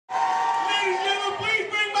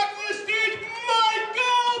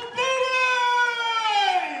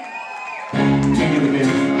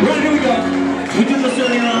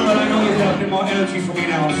country for me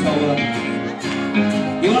now, so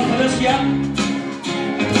you up for this yet?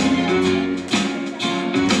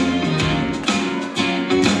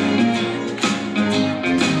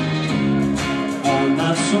 I'm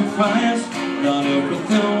not surprised, not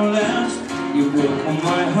everything will last. You broke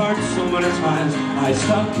my heart so many times. I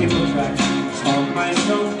stopped keeping track, talk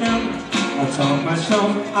myself in, I talk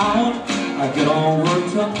myself out. I get all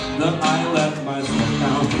worked up that I let myself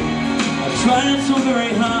down. I tried so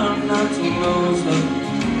very hard not to lose it.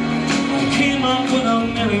 I came up with a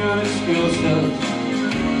million excuses.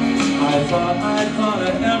 I thought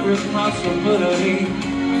of every possibility.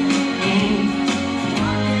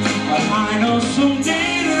 But I know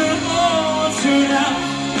someday it'll all turn out,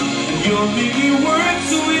 and you'll make me work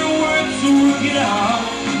to work it out.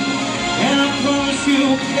 And I promise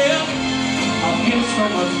you, yeah, I'll give so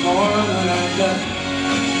much more than I got.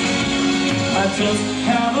 I just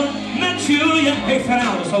haven't met you yet. Hey, fan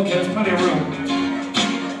out, it's okay, there's plenty of room.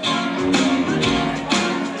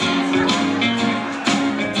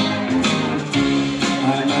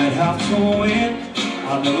 I might have to wait,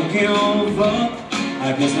 I'll never give up.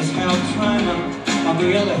 I guess it's half time, on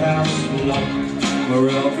the other half luck.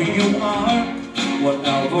 Wherever you are,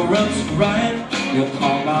 whatever else right, you'll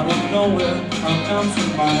come out of nowhere and enter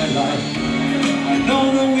my life. I know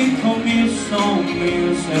that we can be so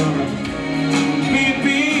miserable.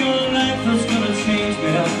 Maybe your life is gonna change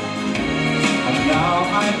me, and now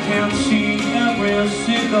I can see every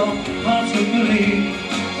single possibility.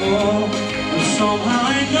 Oh, and somehow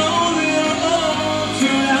I know that it'll all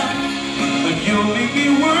turn out, but you'll make me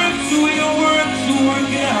work to work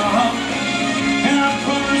it out. And I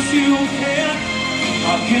promise you, yeah,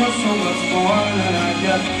 I'll give so much more than I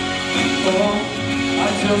get. Oh, I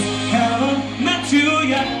just haven't met you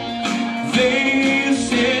yet. They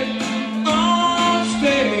said I'll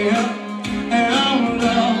stay and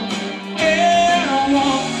love and I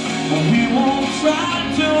won't, but we won't try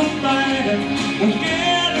to fight it. We'll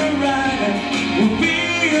get it right, we'll be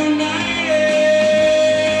united.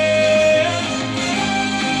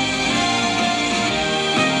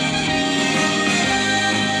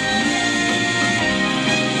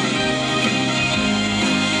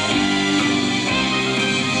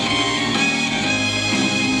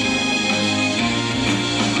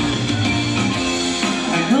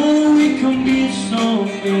 Can be so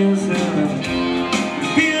miserable.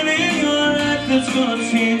 Being in your life that's gonna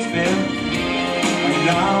change me, and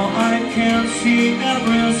now I can see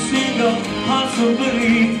every single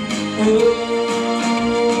possibility. Oh,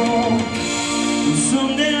 and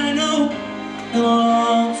someday I know it'll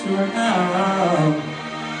all turn out,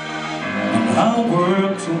 and I'll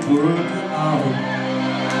work to work it out.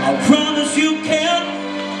 I promise you can,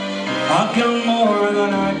 I'll get more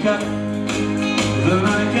than I got. Then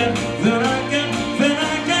I get.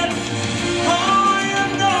 Oh, you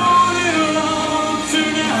know it'll all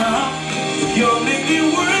turn out. You'll make me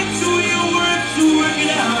work to work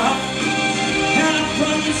it out. And I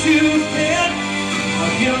promise you that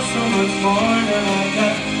I'll give so much more than I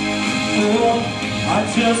got. Oh, I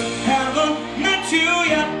just haven't met you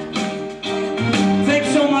yet. Thanks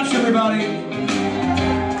so much, everybody.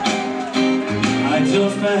 I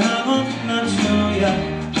just haven't met you yet.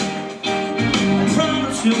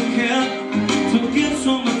 You care to give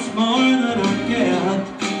so much more than I get.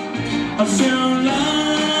 I say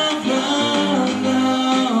love, love,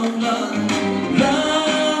 love, love,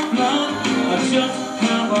 love, love. I just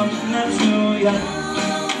haven't met you yet.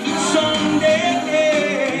 Someday,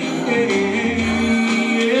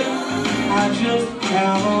 I just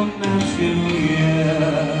haven't met you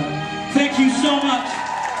yet. Thank you so much.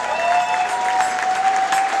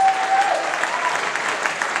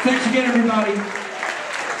 Thanks again, everybody.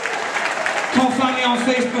 Come find me on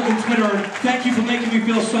Facebook and Twitter. Thank you for making me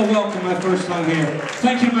feel so welcome my first time here.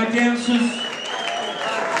 Thank you to my dancers.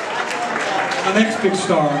 My next big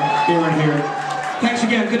star here and here. Thanks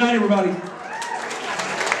again. Good night, everybody.